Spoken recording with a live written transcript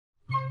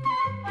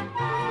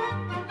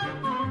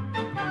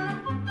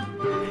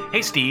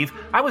Hey Steve,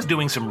 I was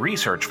doing some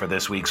research for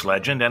this week's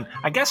legend, and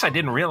I guess I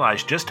didn't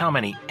realize just how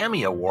many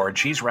Emmy Awards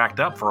she's racked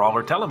up for all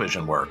her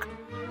television work.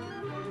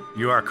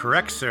 You are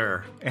correct,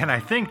 sir. And I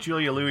think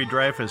Julia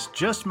Louis-Dreyfus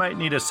just might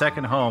need a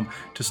second home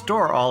to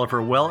store all of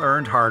her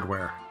well-earned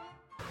hardware.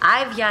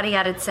 I've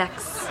yada-yada'd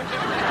sex.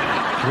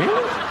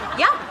 Really?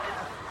 Yeah.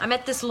 I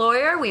met this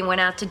lawyer. We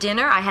went out to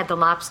dinner. I had the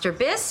lobster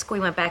bisque.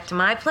 We went back to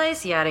my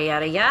place. Yada,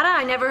 yada, yada.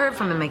 I never heard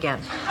from him again.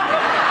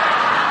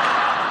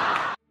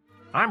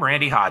 I'm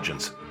Randy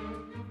Hodgins.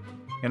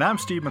 And I'm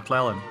Steve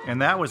McClellan,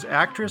 and that was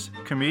actress,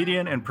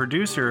 comedian, and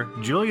producer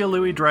Julia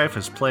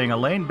Louis-Dreyfus playing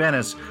Elaine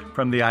Bennis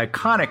from the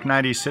iconic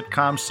 90s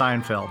sitcom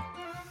Seinfeld.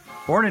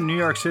 Born in New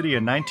York City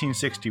in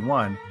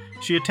 1961,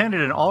 she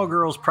attended an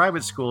all-girls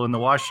private school in the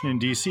Washington,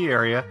 D.C.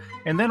 area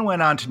and then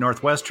went on to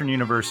Northwestern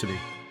University.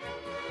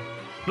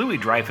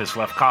 Louis-Dreyfus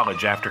left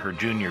college after her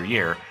junior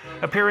year,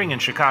 appearing in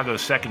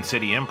Chicago's Second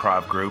City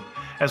Improv Group,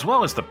 as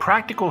well as the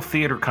Practical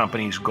Theater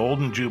Company's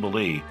Golden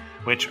Jubilee,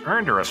 which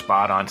earned her a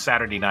spot on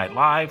Saturday Night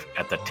Live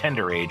at the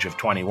tender age of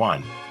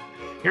 21.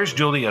 Here's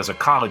Julie as a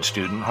college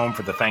student home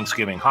for the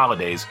Thanksgiving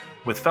holidays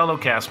with fellow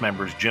cast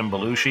members Jim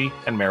Belushi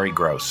and Mary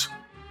Gross.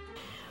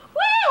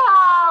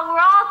 Well, we're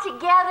all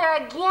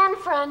together again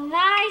for a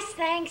nice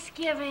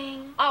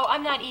Thanksgiving. Oh,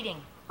 I'm not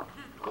eating.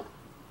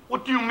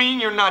 What do you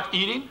mean you're not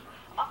eating?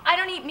 I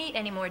don't eat meat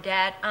anymore,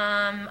 Dad.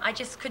 I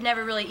just could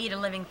never really eat a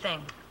living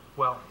thing.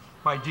 Well,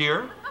 my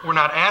dear, we're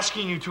not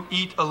asking you to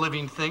eat a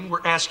living thing.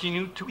 We're asking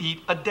you to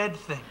eat a dead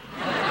thing.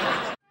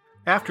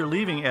 After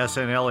leaving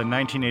SNL in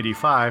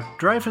 1985,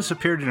 Dreyfus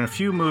appeared in a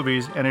few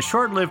movies and a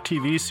short-lived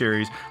TV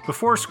series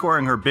before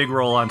scoring her big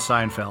role on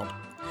Seinfeld.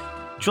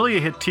 Julia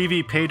hit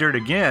TV pay dirt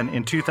again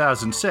in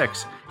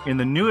 2006 in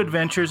The New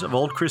Adventures of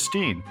Old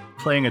Christine,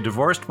 playing a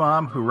divorced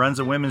mom who runs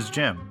a women's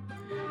gym.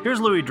 Here's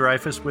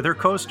Louis-Dreyfus with her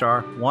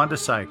co-star, Wanda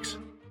Sykes.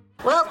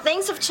 Well,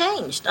 things have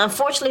changed.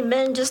 Unfortunately,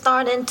 men just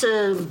aren't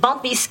into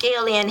bumpy,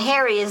 scaly, and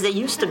hairy as they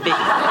used to be. All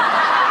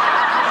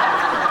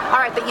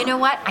right, but you know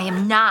what? I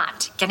am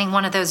not getting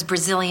one of those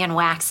Brazilian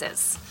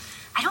waxes.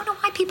 I don't know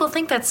why people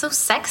think that's so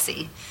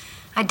sexy.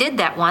 I did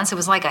that once. It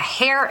was like a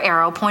hair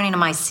arrow pointing to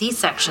my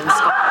C-section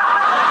scar.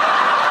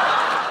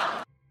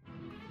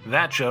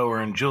 That show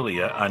earned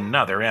Julia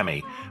another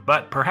Emmy,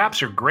 but perhaps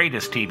her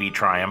greatest TV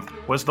triumph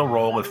was the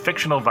role of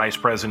fictional Vice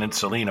President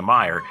Selina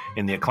Meyer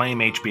in the acclaimed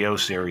HBO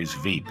series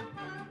Veep.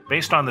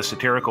 Based on the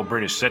satirical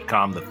British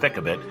sitcom The Thick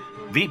of It,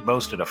 Veep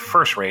boasted a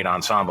first-rate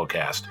ensemble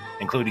cast,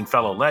 including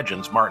fellow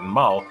legends Martin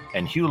Mull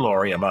and Hugh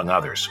Laurie, among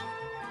others.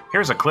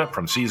 Here's a clip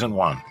from Season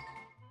 1.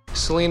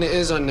 Selena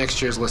is on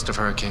next year's list of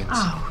hurricanes.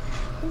 Oh.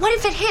 What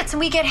if it hits and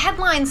we get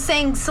headlines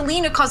saying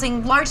Selena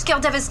causing large-scale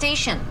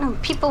devastation?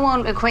 People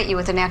won't equate you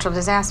with a natural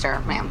disaster,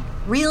 ma'am.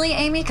 Really,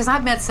 Amy? Because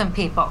I've met some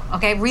people,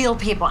 okay? Real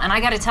people. And I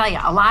got to tell you,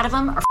 a lot of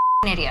them are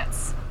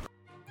idiots.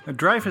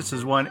 Dreyfus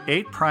has won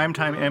 8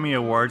 Primetime Emmy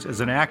Awards as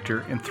an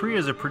actor and 3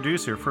 as a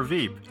producer for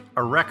Veep,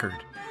 a record.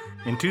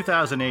 In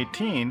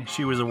 2018,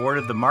 she was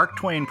awarded the Mark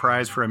Twain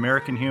Prize for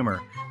American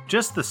Humor,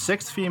 just the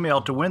 6th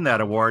female to win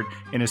that award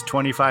in his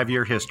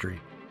 25-year history.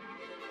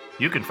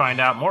 You can find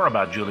out more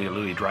about Julia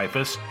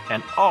Louis-Dreyfus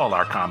and all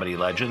our comedy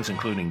legends,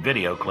 including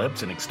video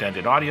clips and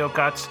extended audio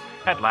cuts,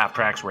 at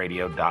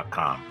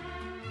laughtracksradio.com.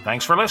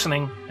 Thanks for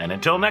listening, and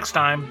until next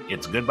time,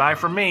 it's goodbye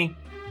from me.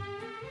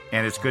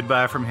 And it's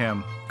goodbye from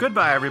him.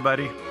 Goodbye,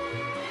 everybody.